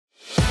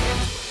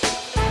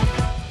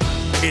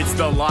It's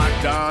the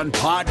Locked On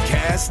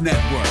Podcast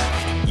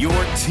Network, your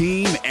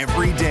team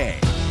every day.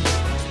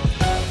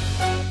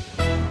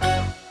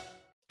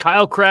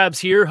 Kyle Krabs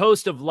here,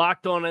 host of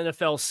Locked On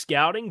NFL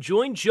Scouting.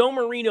 Join Joe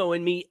Marino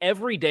and me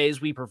every day as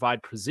we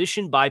provide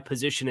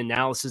position-by-position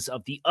analysis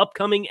of the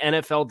upcoming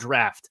NFL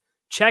Draft.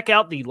 Check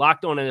out the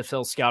Locked On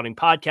NFL Scouting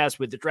podcast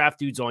with the Draft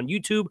Dudes on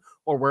YouTube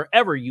or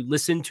wherever you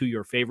listen to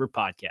your favorite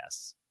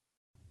podcasts.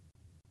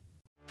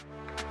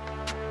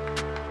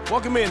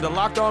 Welcome in to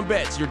Locked On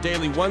Bets, your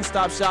daily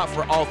one-stop shop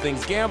for all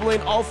things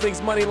gambling, all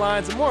things money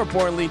lines, and more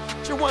importantly,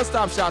 it's your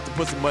one-stop shop to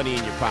put some money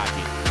in your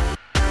pocket.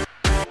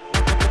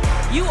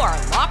 You are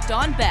Locked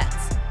On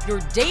Bets, your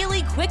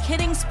daily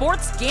quick-hitting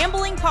sports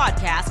gambling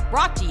podcast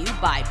brought to you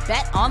by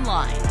Bet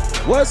Online.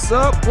 What's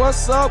up?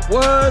 What's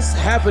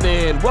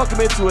happening?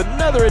 Welcome into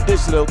another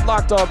edition of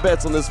Locked On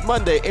Bets on this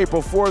Monday,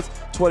 April 4th,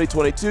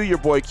 2022. Your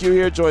boy Q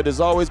here, joined as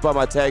always by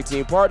my tag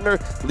team partner,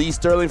 Lee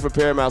Sterling from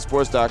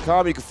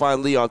ParamountSports.com. You can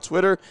find Lee on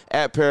Twitter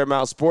at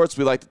Paramount Sports.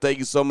 We'd like to thank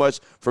you so much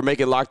for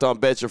making Locked On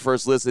Bets your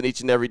first listen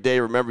each and every day.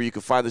 Remember, you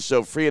can find the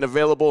show free and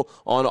available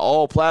on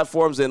all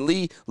platforms. And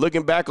Lee,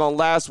 looking back on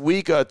last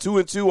week,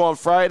 2-2 on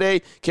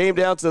Friday, came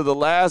down to the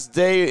last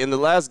day in the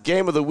last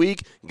game of the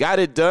week, got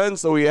it done.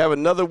 So we have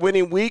another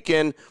winning week,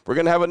 and we're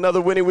going to have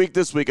another winning week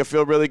this week. I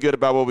feel really good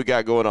about what we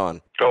got going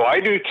on. Oh, I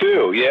do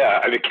too. Yeah,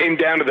 it came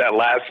down to that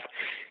last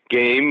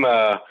game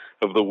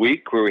of the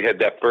week where we had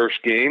that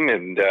first game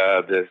and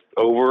the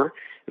over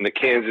in the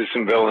Kansas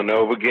and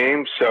Villanova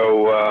game.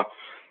 So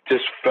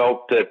just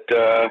felt that,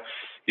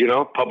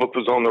 public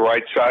was on the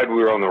right side. We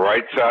were on the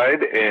right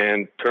side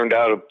and turned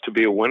out to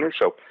be a winner.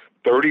 So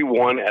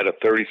 31 out of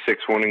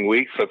 36 winning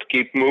weeks. Let's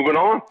keep moving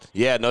on.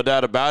 Yeah, no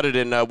doubt about it.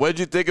 And what did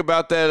you think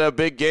about that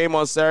big game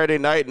on Saturday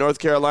night, North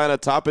Carolina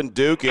topping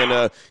Duke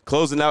and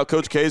closing out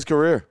Coach K's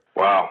career?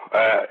 Wow,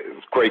 it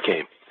was a great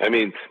game. I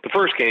mean, the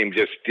first game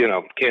just,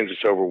 Kansas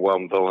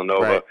overwhelmed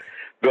Villanova. Right.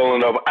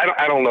 Villanova,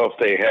 I don't know if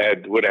they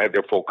would have had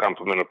their full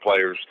complement of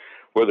players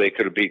where they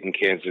could have beaten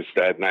Kansas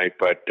that night,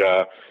 but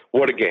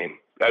what a game.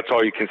 That's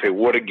all you can say.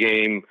 What a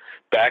game,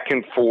 back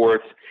and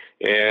forth.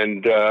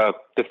 And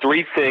the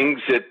three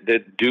things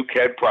that Duke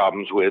had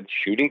problems with,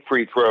 shooting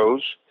free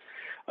throws,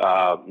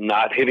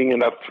 not hitting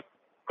enough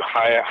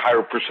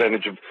higher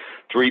percentage of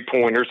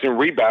three-pointers, and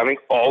rebounding,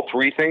 all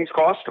three things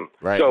cost them.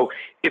 Right. So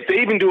if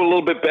they even do a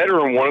little bit better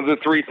on one of the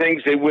three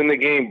things, they win the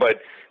game. But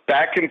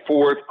back and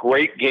forth,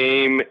 great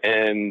game,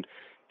 and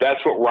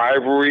that's what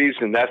rivalries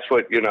and that's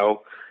what,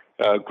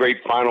 great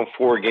Final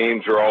Four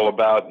games are all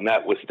about, and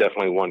that was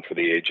definitely one for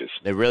the ages.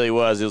 It really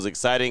was. It was an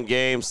exciting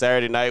game.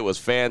 Saturday night was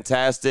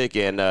fantastic,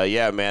 and I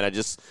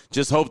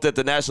just hope that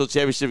the national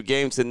championship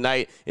game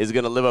tonight is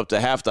going to live up to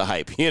half the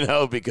hype,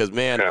 because,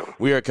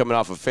 we are coming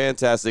off a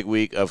fantastic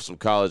week of some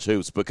college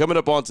hoops. But coming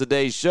up on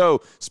today's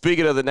show,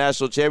 speaking of the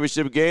national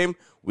championship game,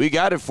 we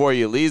got it for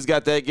you. Lee's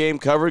got that game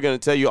covered. Going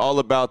to tell you all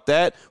about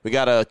that. We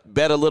got a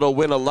bet a little,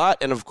 win a lot,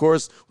 and, of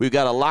course, we've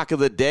got a lock of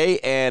the day,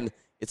 and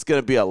it's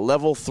going to be a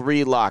level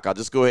 3 lock. I'll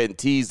just go ahead and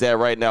tease that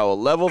right now. A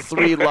level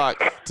 3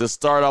 lock to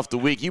start off the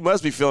week. You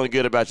must be feeling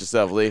good about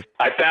yourself, Lee.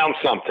 I found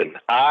something,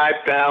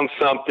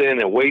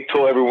 and wait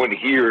till everyone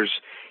hears.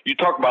 You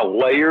talk about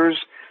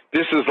layers.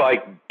 This is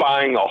like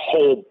buying a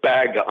whole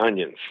bag of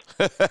onions.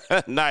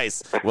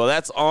 Nice. Well,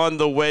 that's on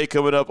the way,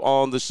 coming up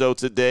on the show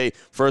today.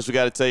 First, we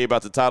got to tell you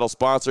about the title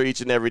sponsor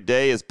each and every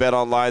day. It's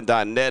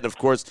betonline.net. And, of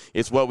course,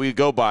 it's what we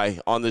go by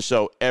on the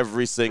show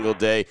every single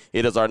day.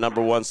 It is our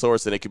number one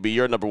source, and it could be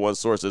your number one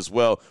source as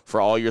well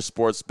for all your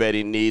sports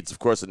betting needs. Of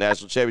course, the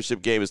national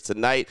championship game is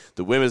tonight.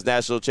 The women's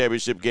national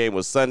championship game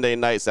was Sunday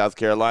night. South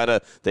Carolina,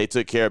 they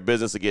took care of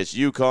business against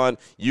UConn.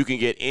 You can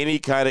get any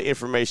kind of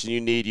information you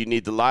need. You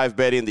need the live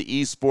betting, the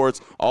esports,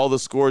 all the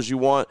scores you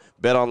want.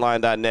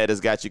 BetOnline.net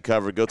has got you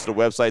covered. Go to the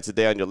website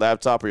today on your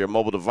laptop or your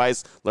mobile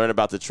device. Learn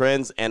about the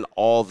trends and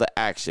all the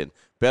action.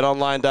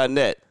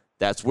 BetOnline.net,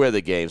 that's where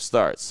the game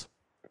starts.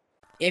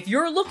 If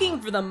you're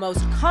looking for the most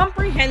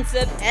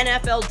comprehensive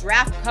NFL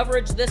draft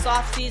coverage this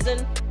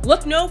offseason,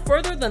 look no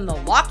further than the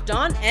Locked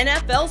On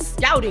NFL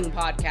Scouting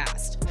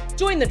Podcast.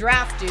 Join the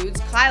Draft Dudes,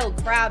 Kyle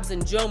Krabs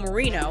and Joe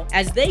Marino,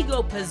 as they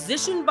go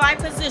position by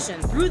position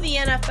through the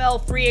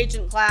NFL free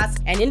agent class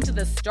and into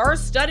the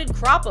star-studded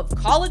crop of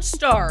college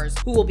stars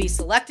who will be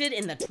selected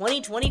in the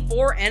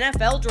 2024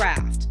 NFL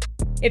Draft.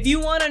 If you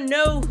want to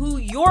know who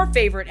your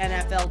favorite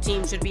NFL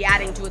team should be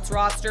adding to its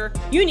roster,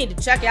 you need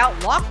to check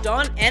out Locked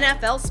On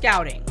NFL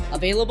Scouting,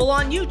 available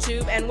on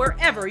YouTube and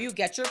wherever you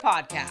get your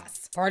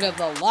podcasts. Part of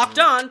the Locked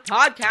On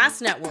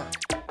Podcast Network,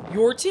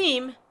 your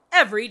team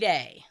every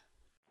day.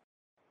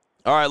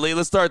 All right, Lee,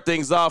 let's start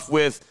things off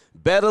with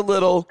Bet a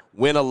little,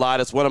 win a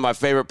lot. It's one of my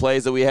favorite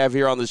plays that we have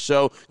here on the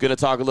show. Going to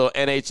talk a little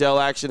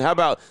NHL action. How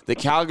about the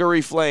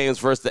Calgary Flames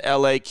versus the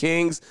LA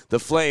Kings? The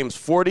Flames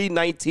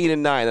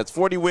 40-19-9. That's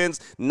 40 wins,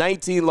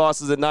 19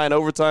 losses, and 9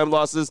 overtime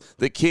losses.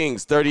 The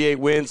Kings 38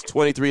 wins,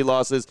 23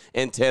 losses,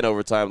 and 10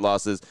 overtime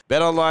losses.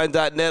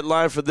 BetOnline.net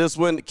line for this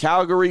one.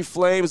 Calgary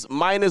Flames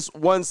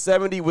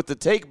 -170 with the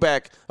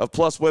takeback of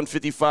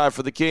 +155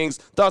 for the Kings.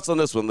 Thoughts on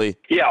this one, Lee?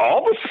 Yeah,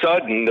 all of a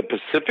sudden, the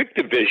Pacific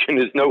Division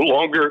is no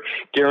longer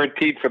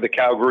guaranteed for the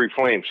Calgary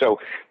Flames.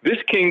 So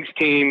this Kings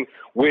team,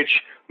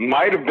 which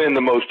might have been the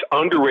most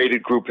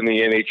underrated group in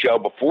the NHL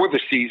before the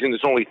season,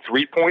 is only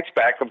 3 points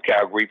back of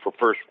Calgary for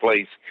first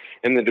place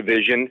in the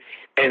division.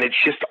 And it's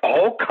just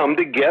all come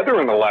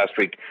together in the last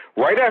week.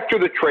 Right after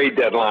the trade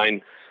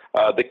deadline,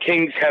 the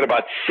Kings had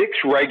about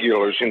 6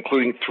 regulars,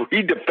 including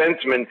 3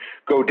 defensemen,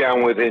 go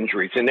down with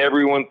injuries. And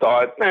everyone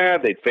thought,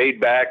 they'd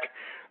fade back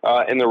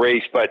in the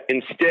race. But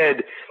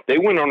instead, they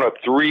went on a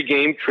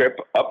 3-game trip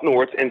up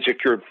north and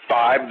secured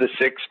 5 of the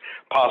 6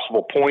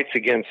 possible points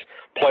against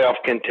playoff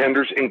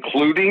contenders,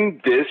 including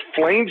this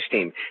Flames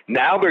team.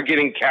 Now they're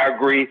getting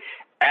Calgary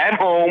at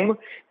home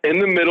in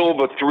the middle of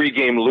a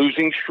 3-game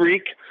losing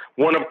streak.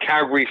 One of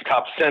Calgary's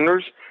top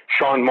centers,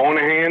 Sean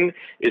Monahan,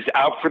 is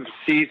out for the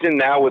season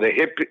now with a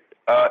hip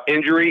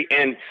injury,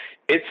 and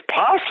it's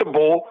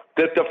possible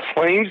that the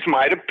Flames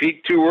might have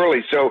peaked too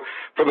early. So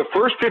for the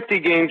first 50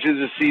 games of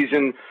the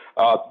season,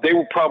 they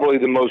were probably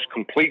the most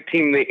complete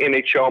team in the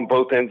NHL on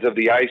both ends of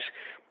the ice.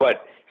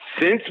 But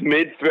since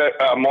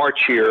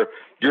mid-March here,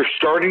 you're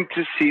starting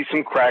to see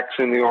some cracks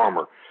in the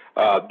armor.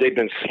 They've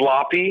been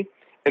sloppy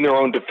in their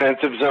own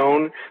defensive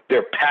zone.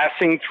 They're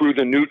passing through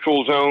the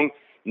neutral zone,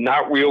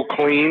 not real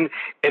clean,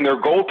 and their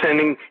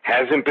goaltending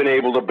hasn't been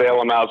able to bail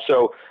them out.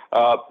 So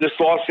this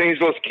Los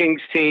Angeles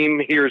Kings team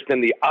here has been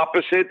the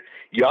opposite.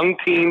 Young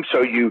team,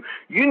 so you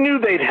knew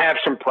they'd have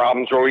some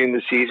problems early in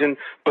the season,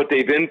 but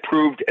they've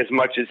improved as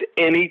much as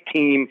any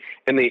team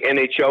in the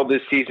NHL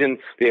this season.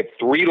 They have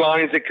 3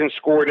 lines that can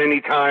score at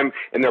any time,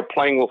 and they're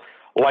playing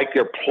like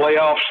their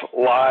playoffs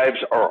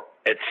lives are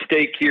at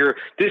stake here.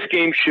 This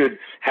game should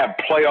have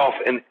playoff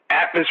and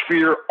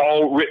atmosphere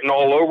all written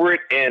all over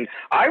it, and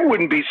I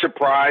wouldn't be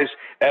surprised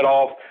at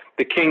all if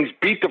the Kings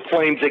beat the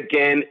Flames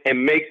again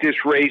and make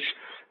this race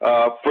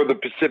for the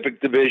Pacific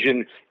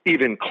Division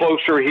even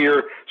closer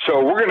here. So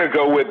we're going to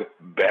go with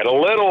bet a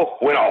little,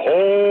 win a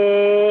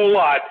whole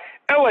lot.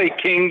 LA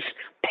Kings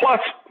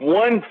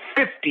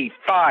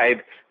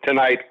 +155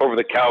 tonight over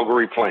the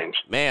Calgary Flames.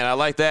 Man, I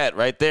like that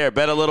right there.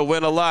 Bet a little,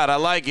 win a lot. I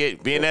like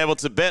it. Being able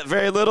to bet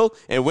very little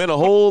and win a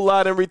whole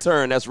lot in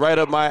return. That's right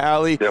up my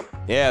alley. Yep.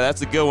 Yeah,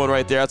 that's a good one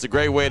right there. That's a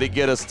great way to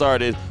get us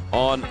started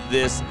on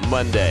this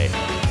Monday.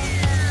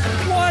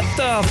 What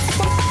the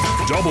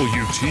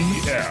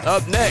WTF?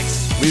 Up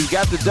next, we've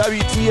got the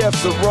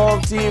WTF, the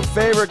wrong team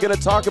favorite. Going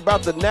to talk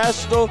about the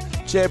national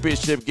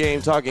championship game,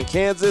 talking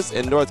Kansas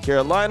and North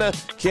Carolina.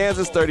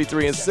 Kansas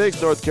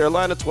 33-6, North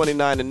Carolina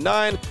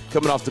 29-9,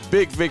 coming off the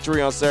big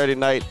victory on Saturday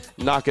night,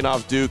 knocking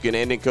off Duke and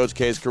ending Coach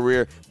K's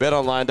career.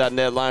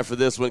 BetOnline.net line for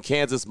this one,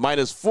 Kansas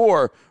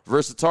 -4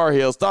 versus Tar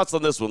Heels. Thoughts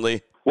on this one,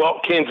 Lee? Well,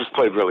 Kansas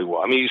played really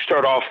well. I mean, you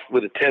start off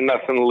with a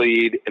 10-0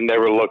 lead and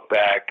never look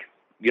back.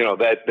 You know,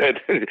 that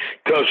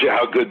tells you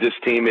how good this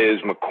team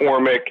is.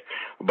 McCormick,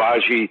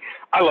 Baji.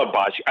 I love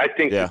Baji. I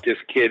think that this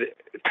kid,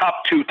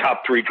 top 2,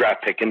 top 3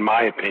 draft pick, in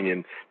my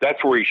opinion.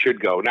 That's where he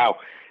should go. Now,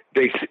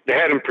 they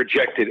had him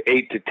projected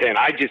 8 to 10.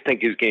 I just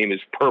think his game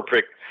is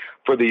perfect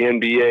for the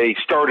NBA. He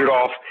started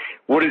off,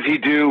 what does he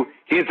do?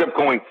 He ends up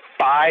going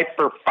 5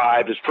 for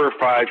 5. His first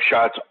 5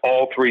 shots,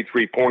 all 3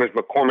 3-pointers.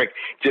 McCormick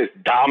just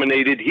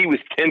dominated. He was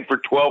 10 for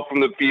 12 from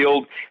the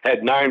field,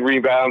 had 9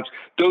 rebounds.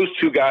 Those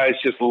 2 guys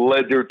just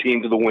led their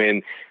team to the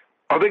win.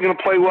 Are they going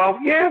to play well?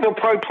 Yeah, they'll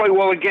probably play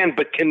well again,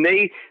 but can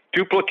they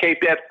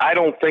duplicate that? I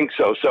don't think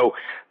so. So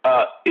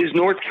is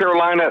North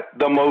Carolina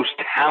the most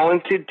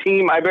talented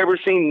team I've ever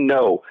seen?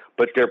 No,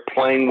 but they're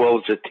playing well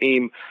as a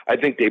team. I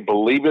think they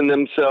believe in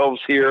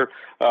themselves here,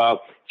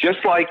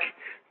 just like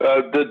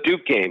the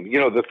Duke game. You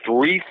know, the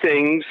 3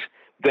 things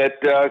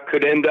that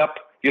could end up,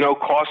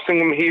 costing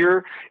them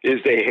here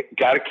is they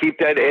got to keep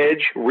that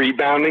edge,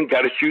 rebounding,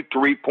 got to shoot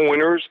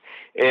 3-pointers,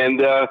 and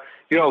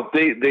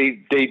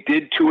they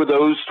did 2 of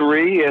those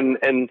 3, and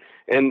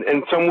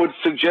some would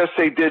suggest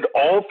they did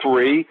all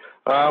 3.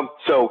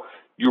 So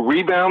you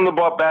rebound the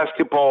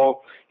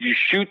basketball, you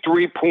shoot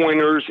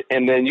 3-pointers,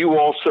 and then you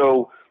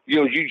also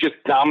you just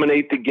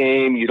dominate the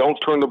game. You don't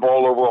turn the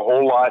ball over a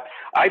whole lot.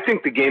 I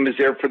think the game is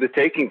there for the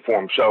taking for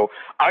them. So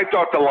I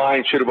thought the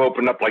line should have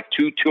opened up like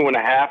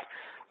 2.5.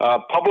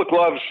 Public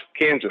loves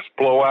Kansas.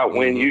 Blowout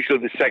win. Usually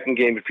the second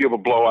game, if you have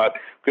a blowout,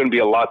 going to be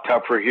a lot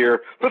tougher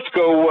here. Let's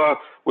go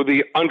with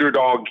the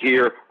underdog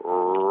here.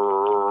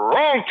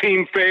 Wrong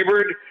team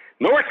favored.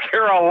 North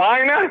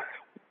Carolina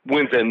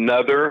wins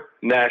another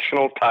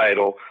national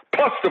title,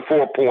 plus the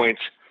 4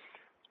 points.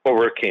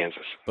 over at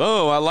Kansas.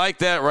 Oh, I like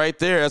that right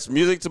there. That's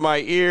music to my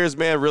ears,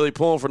 man. Really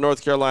pulling for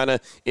North Carolina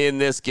in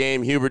this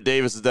game. Hubert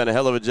Davis has done a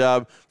hell of a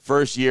job.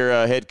 First year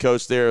head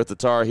coach there with the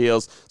Tar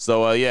Heels.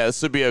 So,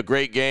 this would be a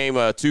great game.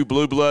 Two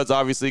blue bloods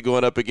obviously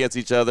going up against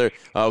each other.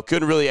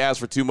 Couldn't really ask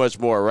for too much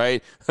more,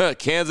 right?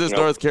 Kansas,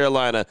 North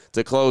Carolina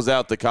to close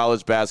out the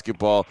college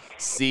basketball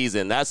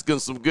season. That's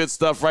some good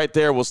stuff right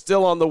there. We're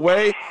still on the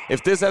way.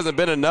 If this hasn't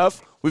been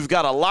enough, we've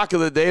got a lock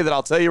of the day that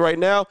I'll tell you right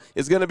now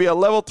is going to be a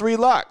level 3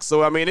 lock.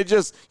 So, it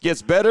just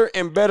gets better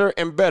and better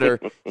and better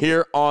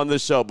here on the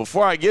show.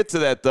 Before I get to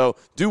that, though,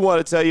 do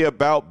want to tell you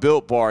about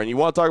Built Bar. And you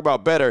want to talk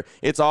about better,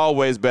 it's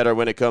always better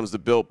when it comes to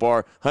Built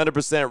Bar.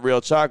 100%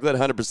 real chocolate,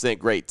 100%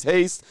 great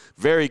taste,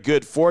 very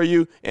good for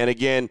you. And,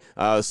 again,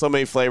 so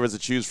many flavors to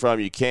choose from.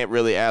 You can't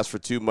really ask for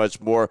too much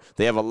more.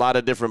 They have a lot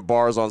of different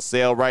bars on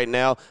sale right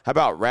now. How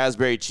about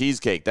raspberry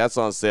cheesecake? That's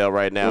on sale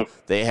right now.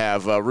 They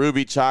have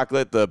ruby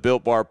chocolate, the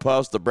Built Bar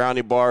Puffs, the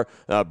brownie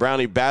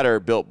batter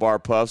Built Bar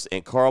Puffs,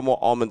 and caramel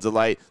almond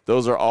delight.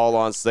 Those are all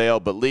on sale.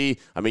 But Lee,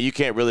 you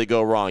can't really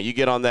go wrong. You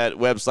get on that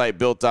website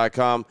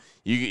built.com.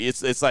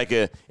 It's like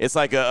a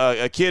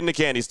kid in a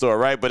candy store,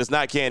 right? But it's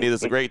not candy.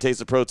 It's a great taste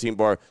of protein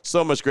bar.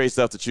 So much great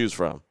stuff to choose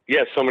from.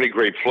 Yeah, so many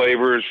great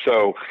flavors.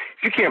 So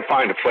if you can't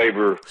find a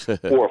flavor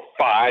or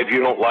 5 you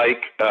don't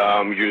like,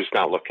 you're just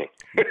not looking.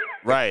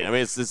 Right.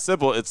 It's as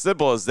simple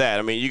as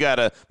that. You got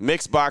a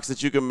mix box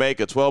that you can make,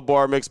 a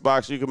 12-bar mix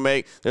box you can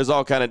make. There's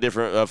all kind of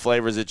different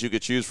flavors that you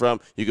could choose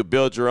from. You could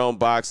build your own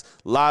box.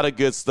 A lot of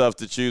good stuff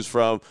to choose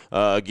from.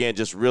 Again,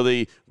 just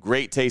really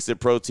great tasted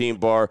protein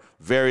bar,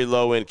 very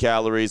low in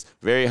calories,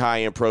 very high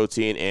in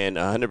protein, and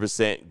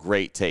 100%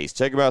 great taste.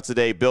 Check them out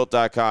today,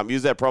 Built.com.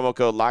 Use that promo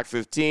code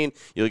LOCK15.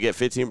 You'll get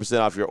 15%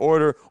 off your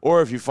order,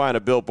 or if you find a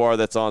Built bar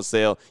that's on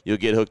sale, you'll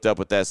get hooked up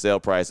with that sale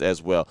price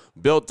as well.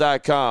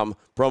 Built.com,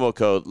 promo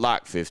code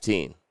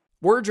LOCK15.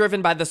 We're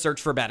driven by the search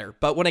for better,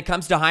 but when it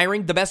comes to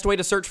hiring, the best way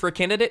to search for a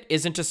candidate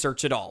isn't to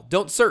search at all.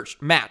 Don't search,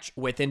 match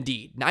with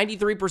Indeed.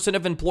 93%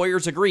 of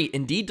employers agree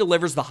Indeed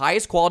delivers the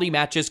highest quality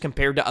matches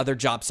compared to other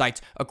job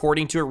sites,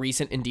 according to a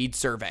recent Indeed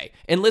survey.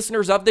 And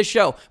listeners of this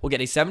show will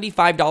get a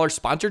 $75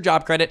 sponsored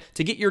job credit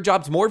to get your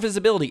jobs more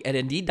visibility at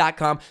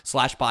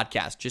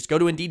Indeed.com/podcast. Just go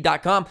to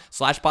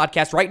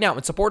Indeed.com/podcast right now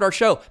and support our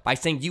show by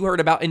saying you heard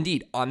about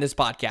Indeed on this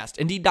podcast.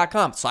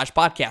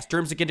 Indeed.com/podcast.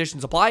 Terms and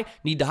conditions apply.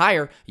 Need to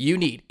hire? You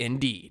need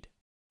Indeed.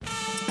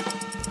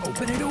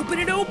 Open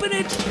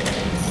it.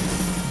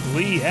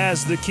 Lee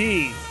has the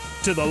key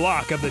to the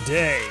lock of the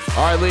day.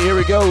 All right, Lee, here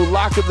we go.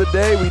 Lock of the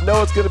day. We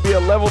know it's going to be a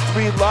level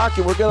 3 lock,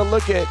 and we're going to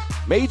look at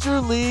Major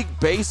League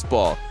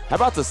Baseball. How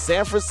about the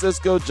San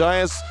Francisco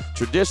Giants?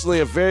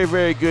 Traditionally a very,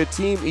 very good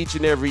team each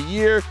and every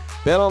year.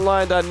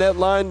 BetOnline.net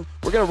line,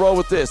 we're going to roll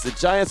with this. The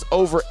Giants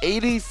over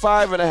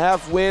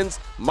 85.5 wins,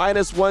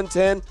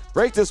 -110.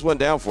 Break this one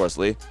down for us,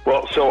 Lee.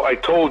 Well, so I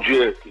told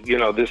you,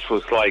 this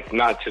was like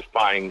not just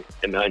buying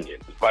an onion.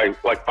 It's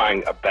like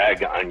buying a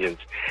bag of onions.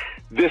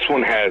 This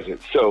one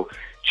hasn't. So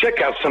check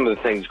out some of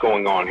the things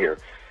going on here.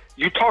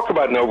 You talk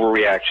about an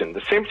overreaction.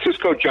 The San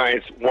Francisco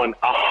Giants won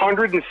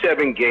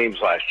 107 games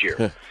last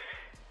year.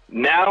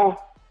 Now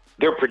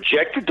they're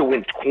projected to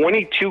win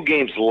 22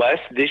 games less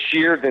this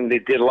year than they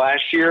did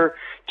last year.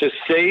 To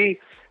say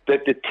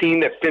that the team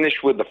that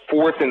finished with the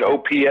 4th in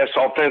OPS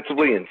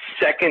offensively and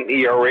 2nd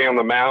ERA on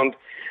the mound,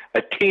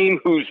 a team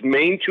whose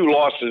main 2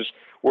 losses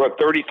were a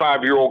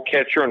 35-year-old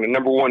catcher and a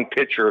number 1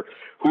 pitcher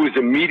who is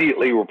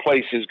immediately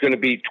replaced, is going to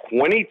be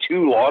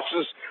 22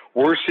 losses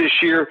worse this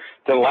year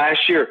than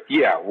last year?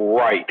 Yeah,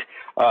 right.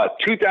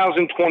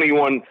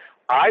 2021,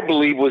 I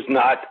believe, was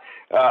not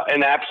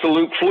an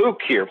absolute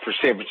fluke here for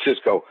San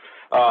Francisco.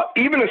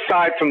 Even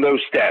aside from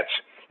those stats,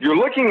 you're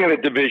looking at a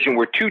division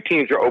where 2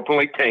 teams are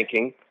openly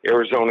tanking,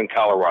 Arizona and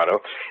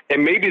Colorado,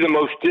 and maybe the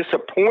most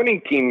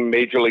disappointing team in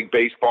Major League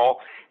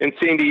Baseball in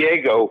San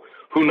Diego,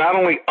 who not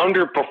only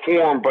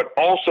underperformed but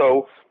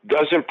also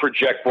doesn't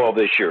project well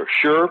this year.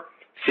 Sure,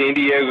 San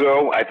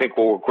Diego, I think,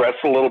 will regress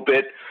a little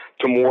bit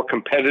to more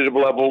competitive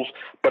levels,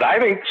 but I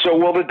think so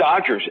will the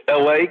Dodgers.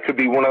 LA could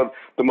be one of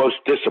the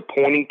most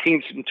disappointing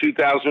teams in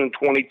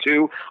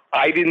 2022.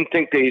 I didn't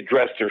think they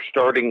addressed their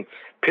starting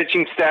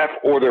pitching staff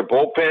or their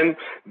bullpen.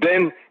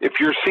 Then if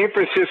you're San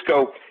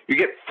Francisco, you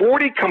get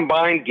 40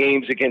 combined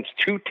games against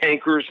 2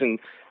 tankers in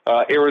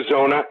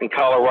Arizona and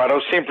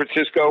Colorado. San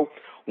Francisco,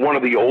 one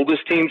of the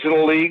oldest teams in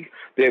the league.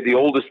 They have the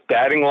oldest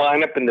batting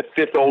lineup and the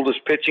 5th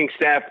oldest pitching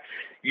staff.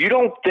 You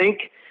don't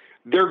think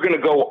they're going to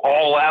go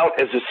all out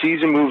as the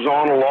season moves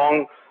on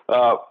along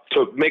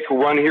to make a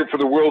run here for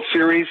the World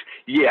Series?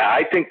 Yeah,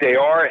 I think they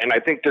are, and I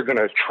think they're going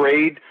to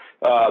trade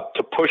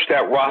to push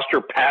that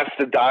roster past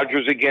the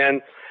Dodgers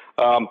again.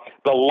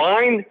 The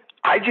line,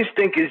 I just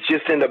think, is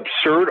just an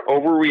absurd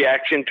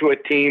overreaction to a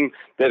team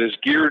that is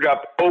geared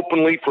up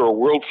openly for a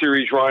World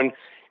Series run,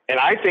 and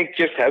I think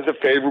just has a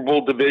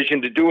favorable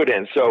division to do it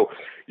in. So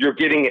you're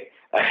getting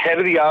ahead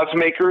of the odds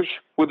makers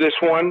with this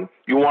one.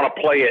 You want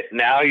to play it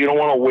now. You don't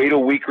want to wait a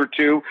week or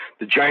two.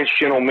 The Giants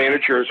general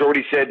manager has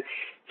already said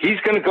he's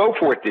going to go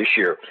for it this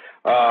year.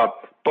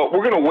 But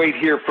we're going to wait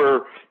here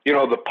for,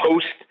 the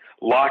post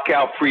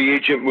lockout free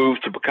agent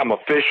moves to become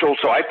official.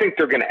 So I think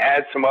they're going to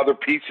add some other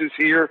pieces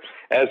here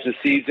as the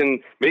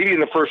season, maybe in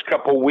the first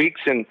couple of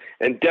weeks and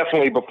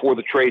definitely before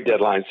the trade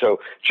deadline. So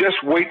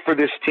just wait for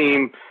this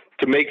team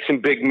to make some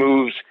big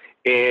moves,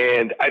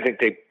 and I think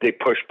they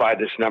push by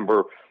this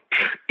number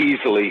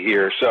easily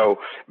here. So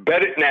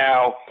bet it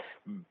now.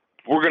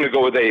 We're going to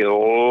go with a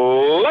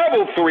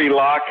level 3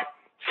 lock,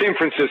 San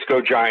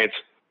Francisco Giants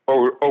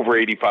over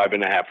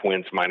 85.5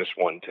 wins,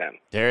 -110.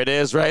 There it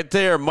is right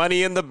there.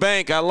 Money in the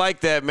bank. I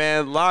like that,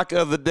 man. Lock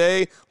of the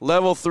day,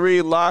 level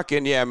 3 lock.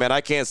 And, yeah, man,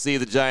 I can't see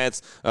the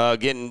Giants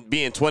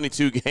being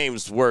 22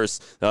 games worse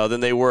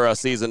than they were a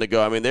season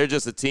ago. I mean, they're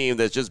just a team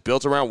that's just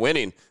built around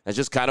winning. That's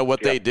just kind of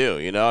what they do,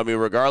 you know. I mean,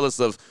 regardless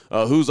of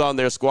who's on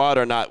their squad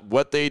or not,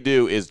 what they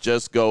do is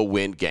just go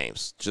win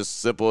games.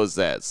 Just simple as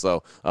that.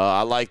 So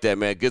I like that,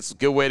 man.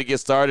 Good way to get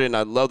started, and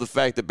I love the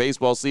fact that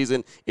baseball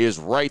season is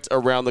right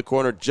around the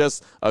corner,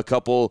 just a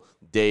couple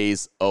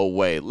days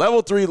away.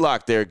 Level 3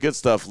 lock there. Good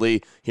stuff, Lee,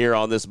 here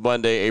on this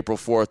Monday, April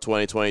 4th,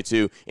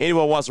 2022.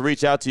 Anyone wants to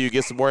reach out to you,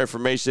 get some more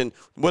information,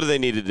 what do they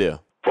need to do?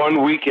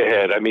 Fun week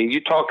ahead. I mean,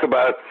 you talk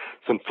about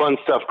some fun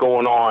stuff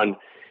going on.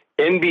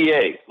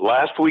 NBA,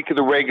 last week of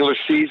the regular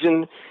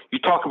season, you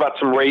talk about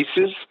some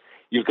races.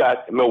 You've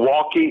got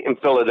Milwaukee and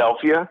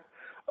Philadelphia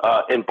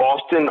and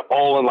Boston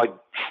all in like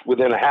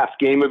within a half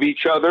game of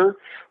each other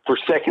for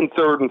second,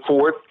 third, and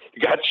fourth.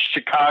 You got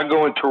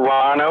Chicago and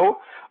Toronto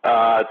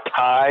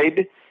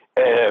tied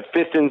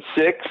 5th and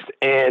 6th,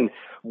 and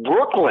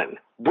Brooklyn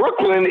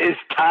is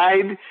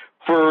tied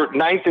for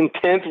 9th and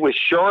 10th with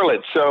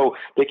Charlotte, so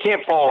they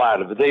can't fall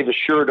out of it. They've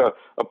assured a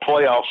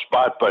playoff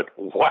spot, but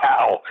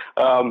wow,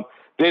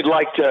 they'd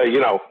like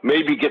to,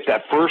 maybe get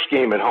that first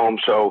game at home.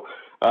 So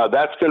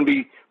that's going to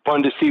be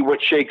fun to see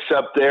what shakes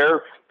up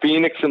there.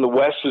 Phoenix in the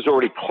West has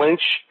already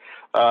clinched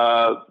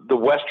the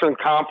Western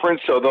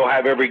Conference, so they'll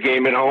have every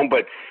game at home.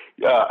 But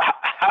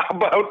how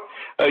about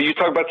you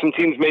talk about some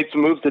teams made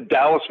some moves? The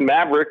Dallas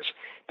Mavericks,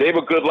 they have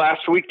a good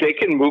last week. They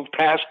can move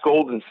past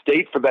Golden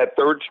State for that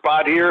third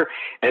spot here,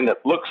 and it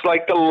looks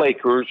like the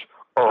Lakers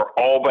are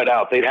all but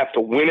out. They'd have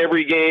to win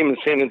every game, and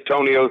San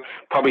Antonio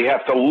probably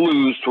have to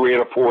lose 3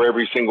 out of 4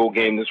 every single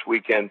game this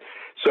weekend.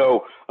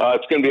 So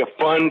it's going to be a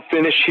fun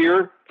finish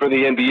here for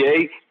the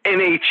NBA.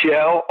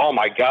 NHL, oh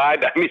my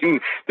God. I mean,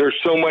 there's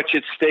so much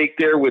at stake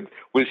there with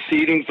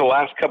seedings the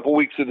last couple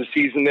weeks of the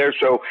season there.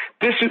 So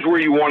this is where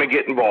you want to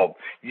get involved.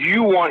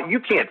 You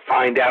can't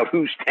find out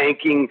who's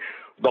tanking,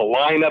 the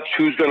lineups,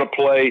 who's going to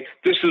play.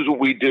 This is what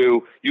we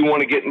do. You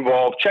want to get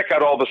involved. Check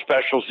out all the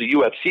specials. The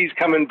UFC's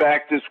coming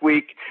back this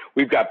week.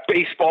 We've got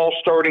baseball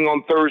starting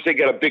on Thursday.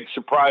 Got a big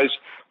surprise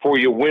for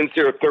you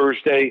Wednesday or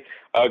Thursday.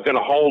 Going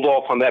to hold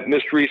off on that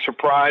mystery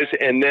surprise.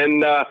 And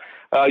then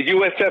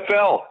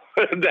USFL.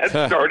 That's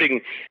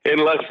starting in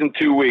less than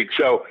 2 weeks.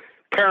 So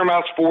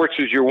Paramount Sports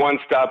is your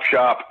one-stop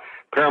shop.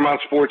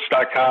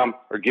 ParamountSports.com,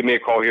 or give me a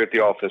call here at the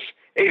office,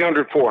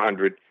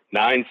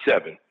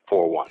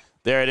 800-400-9741.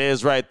 There it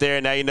is right there.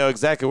 Now you know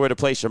exactly where to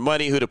place your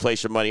money, who to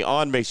place your money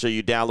on. Make sure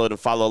you download and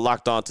follow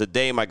Locked On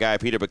Today. My guy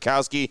Peter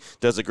Bukowski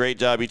does a great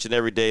job each and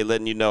every day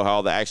letting you know how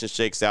all the action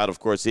shakes out, of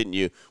course, hitting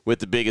you with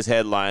the biggest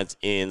headlines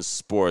in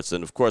sports.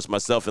 And, of course,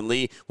 myself and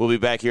Lee will be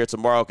back here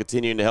tomorrow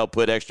continuing to help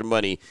put extra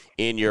money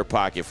in your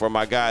pocket. For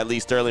my guy Lee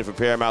Sterling from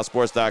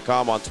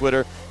ParamountSports.com, on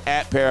Twitter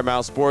at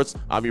Paramount Sports,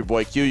 I'm your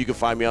boy Q. You can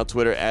find me on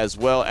Twitter as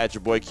well at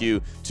your boy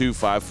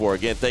Q254.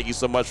 Again, thank you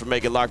so much for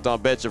making Locked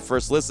On Bets your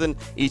first listen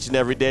each and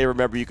every day.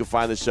 Remember, you can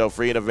find the show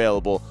free and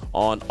available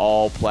on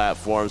all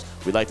platforms.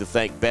 We'd like to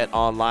thank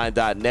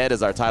BetOnline.net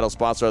as our title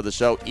sponsor of the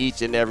show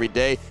each and every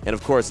day. And,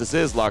 of course, this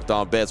is Locked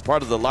On Bets,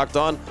 part of the Locked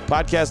On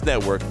Podcast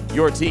Network,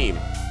 your team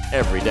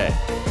every day.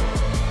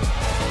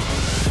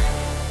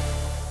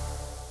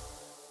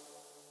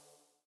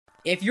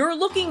 If you're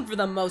looking for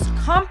the most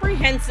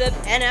comprehensive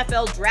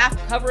NFL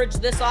draft coverage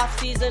this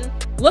offseason,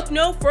 look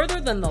no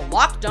further than the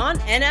Locked On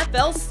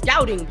NFL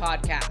Scouting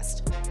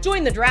Podcast.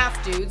 Join the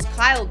draft dudes,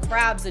 Kyle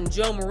Krabs and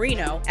Joe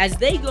Marino, as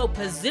they go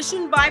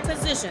position by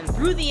position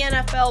through the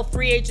NFL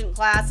free agent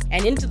class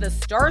and into the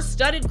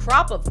star-studded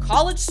crop of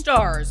college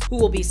stars who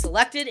will be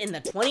selected in the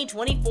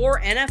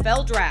 2024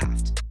 NFL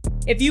Draft.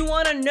 If you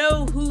want to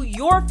know who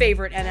your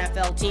favorite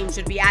NFL team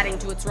should be adding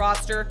to its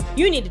roster,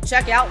 you need to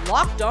check out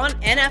Locked On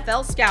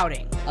NFL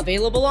Scouting,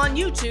 available on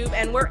YouTube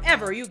and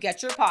wherever you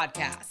get your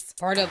podcasts.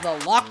 Part of the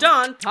Locked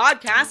On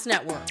Podcast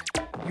Network,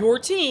 your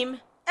team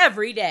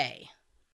every day.